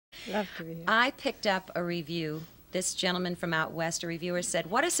Love to be here. I picked up a review. This gentleman from out west, a reviewer,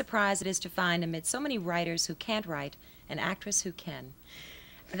 said, "What a surprise it is to find amid so many writers who can't write an actress who can."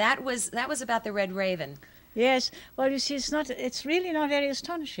 That was about the Red Raven. Yes, well, you see, it's really not very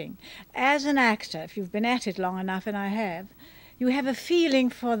astonishing. As an actor, if you've been at it long enough, and I have, you have a feeling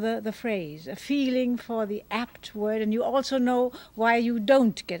for the phrase, a feeling for the apt word, and you also know why you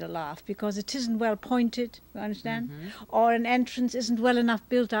don't get a laugh, because it isn't well pointed, you understand? Or an entrance isn't well enough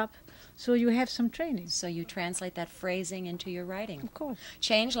built up, so you have some training. So you translate that phrasing into your writing. Of course.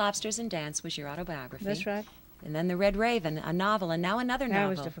 Change, Lobsters, and Dance was your autobiography. That's right. And then The Red Raven, a novel, and now another novel.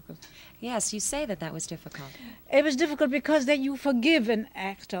 That was difficult. Yes, you say that was difficult. It was difficult because then you forgive an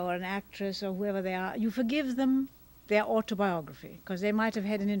actor or an actress or whoever they are. You forgive them their autobiography because they might have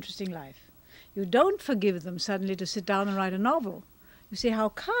had an interesting life. You don't forgive them suddenly to sit down and write a novel. You say, how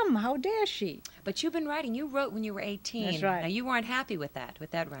come? How dare she? But you've been writing. You wrote when you were 18. That's right. Now, you weren't happy with that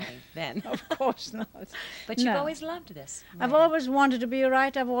writing then. Of course not. But you've always loved this. I've always wanted to be a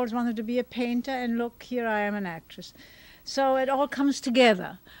writer. I've always wanted to be a painter. And look, here I am an actress. So it all comes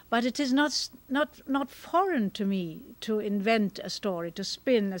together. But it is not foreign to me to invent a story, to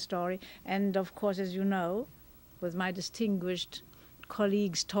spin a story. And, of course, as you know, with my distinguished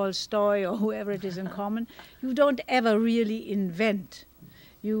colleagues, Tolstoy or whoever it is in common, you don't ever really invent.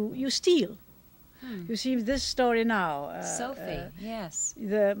 You steal. You see, this story now... Sophie, yes.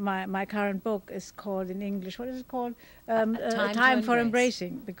 My current book is called in English, what is it called? Time for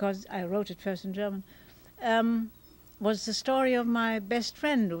Embracing, because I wrote it first in German, was the story of my best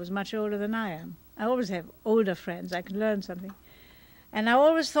friend who was much older than I am. I always have older friends, I can learn something. And I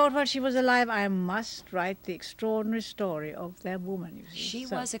always thought while she was alive, I must write the extraordinary story of that woman, you see. She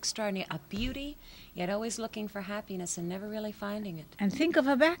was extraordinary, a beauty, yet always looking for happiness and never really finding it. And think of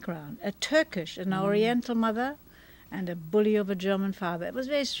her background, a Turkish, an Oriental mother, and a bully of a German father. It was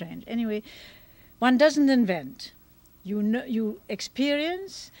very strange. Anyway, one doesn't invent. You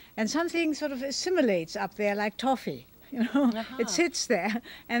experience, and something sort of assimilates up there like toffee. You know, it sits there,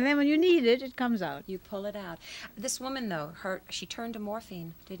 and then when you need it, it comes out. You pull it out. This woman, though, she turned to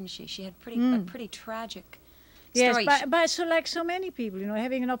morphine, didn't she? She had a pretty tragic story. Yes, but so like so many people, you know,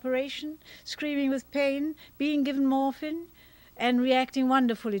 having an operation, screaming with pain, being given morphine, and reacting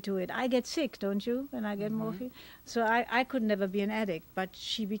wonderfully to it. I get sick, don't you, when I get morphine? So I could never be an addict, but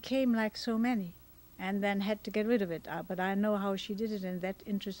she became like so many. And then had to get rid of it. But I know how she did it, and that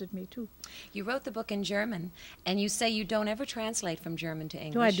interested me too. You wrote the book in German, and you say you don't ever translate from German to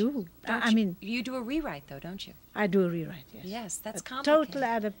English. No, I do. I mean... You do a rewrite, though, don't you? I do a rewrite, yes. Yes, that's complicated. Total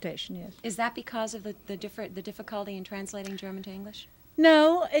adaptation, yes. Is that because of the difficulty in translating German to English?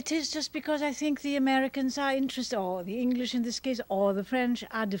 No, it is just because I think the Americans are interested, or the English in this case, or the French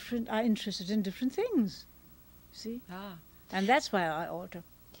are interested in different things. See? And that's why I alter.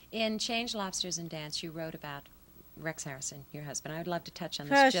 In Change, Lobsters, and Dance, you wrote about Rex Harrison, your husband. I would love to touch on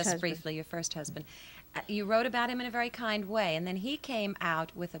this just briefly, your first husband. You wrote about him in a very kind way, and then he came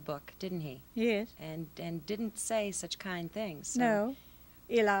out with a book, didn't he? Yes. And didn't say such kind things. So. No,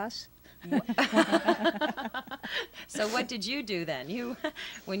 hélas. So what did you do then?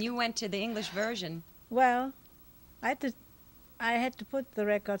 When you went to the English version? Well, I had to put the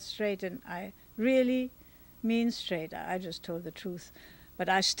record straight, and I really mean straight. I just told the truth. But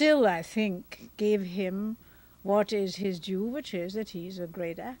I still, I think, gave him what is his due, which is that he's a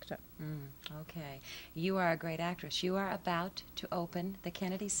great actor. Okay. You are a great actress. You are about to open the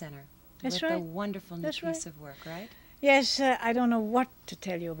Kennedy Center with a wonderful new piece of work, right? Yes, I don't know what to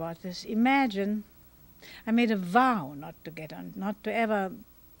tell you about this. Imagine, I made a vow not to ever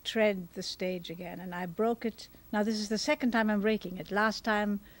tread the stage again, and I broke it. Now, this is the second time I'm breaking it. Last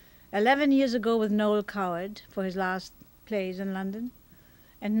time, 11 years ago with Noel Coward for his last plays in London.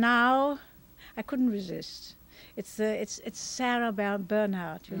 And now, I couldn't resist. It's Sarah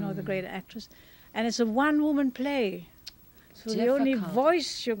Bernhardt, you know, the great actress, and it's a one-woman play. So the only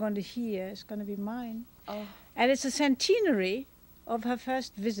voice you're going to hear is going to be mine. Oh. And it's a centenary of her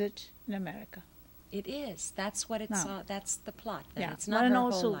first visit in America. It is. That's what it's. That's the plot. Yeah. It's not her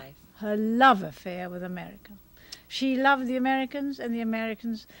whole life. Her love affair with America. She loved the Americans, and the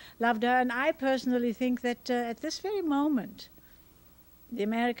Americans loved her. And I personally think that at this very moment, the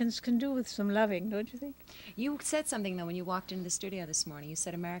Americans can do with some loving, don't you think? You said something, though, when you walked into the studio this morning. You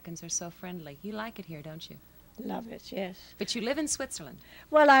said Americans are so friendly. You like it here, don't you? Love it, yes. But you live in Switzerland.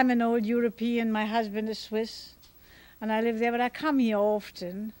 Well, I'm an old European. My husband is Swiss, and I live there, but I come here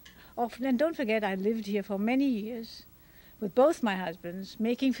often. And don't forget, I lived here for many years with both my husbands,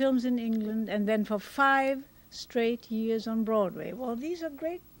 making films in England, and then for 5 straight years on Broadway. Well, these are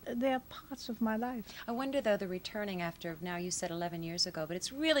great they are parts of my life. I wonder, though, the returning after, now you said 11 years ago, but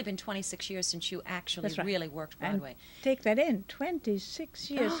it's really been 26 years since you actually really worked Broadway. And take that in, 26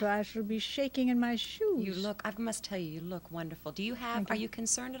 years, so I shall be shaking in my shoes. You look, I must tell you, you look wonderful. Do you have, are you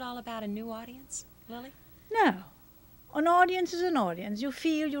concerned at all about a new audience, Lilli? No. An audience is an audience. You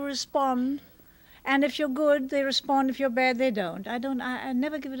feel, you respond. And if you're good, they respond. If you're bad, they don't. I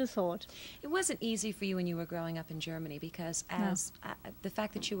never give it a thought. It wasn't easy for you when you were growing up in Germany because as the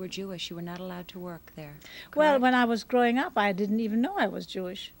fact that you were Jewish, you were not allowed to work there. Correct? Well, when I was growing up, I didn't even know I was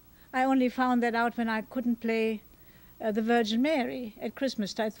Jewish. I only found that out when I couldn't play the Virgin Mary at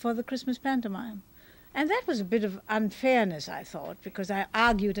Christmas time for the Christmas pantomime. And that was a bit of unfairness, I thought, because I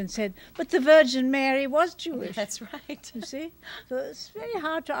argued and said, but the Virgin Mary was Jewish. That's right. You see? So it's very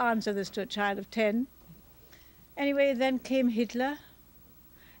hard to answer this to a child of 10. Anyway, then came Hitler,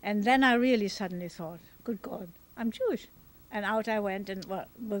 and then I really suddenly thought, good God, I'm Jewish. And out I went, and well,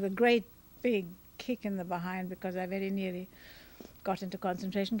 with a great big kick in the behind, because I very nearly got into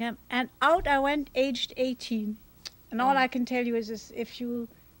concentration camp. And out I went, aged 18. And all I can tell you is this, if you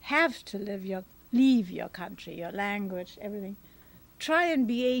have to leave your country, your language, everything, try and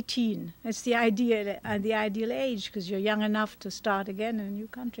be 18. It's the ideal age, because you're young enough to start again in a new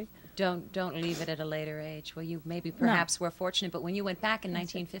country. Don't leave it at a later age. Well, you maybe perhaps were fortunate, but when you went back in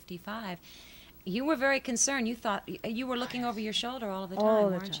 1955, you were very concerned. You thought you were looking over your shoulder all of the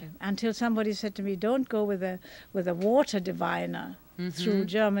time, weren't you? Until somebody said to me, "Don't go with a water diviner through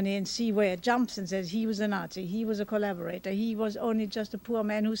Germany and see where it jumps and says he was a Nazi, he was a collaborator, he was only just a poor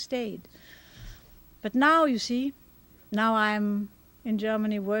man who stayed." But now, you see, now I'm in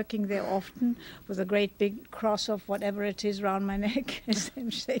Germany working there often with a great big cross of whatever it is round my neck, as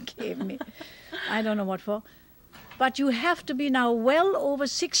they gave me. I don't know what for. But you have to be now well over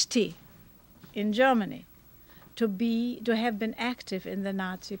 60 in Germany to have been active in the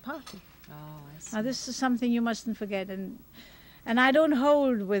Nazi party. Oh, I see. Now this is something you mustn't forget. And I don't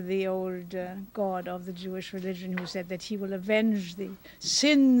hold with the old God of the Jewish religion who said that he will avenge the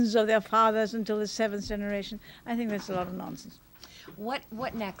sins of their fathers until the 7th generation. I think that's a lot of nonsense.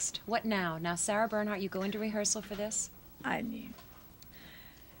 What next? What now? Now, Sarah Bernhardt, you go into rehearsal for this? I knew.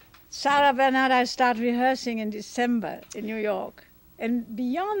 Sarah Bernhardt, I start rehearsing in December in New York. And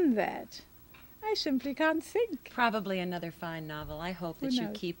beyond that, I simply can't think. Probably another fine novel. I hope that you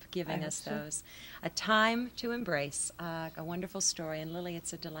keep giving us those. A Time to Embrace, a wonderful story. And Lilli,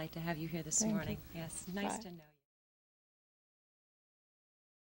 it's a delight to have you here this morning. Yes, nice to know.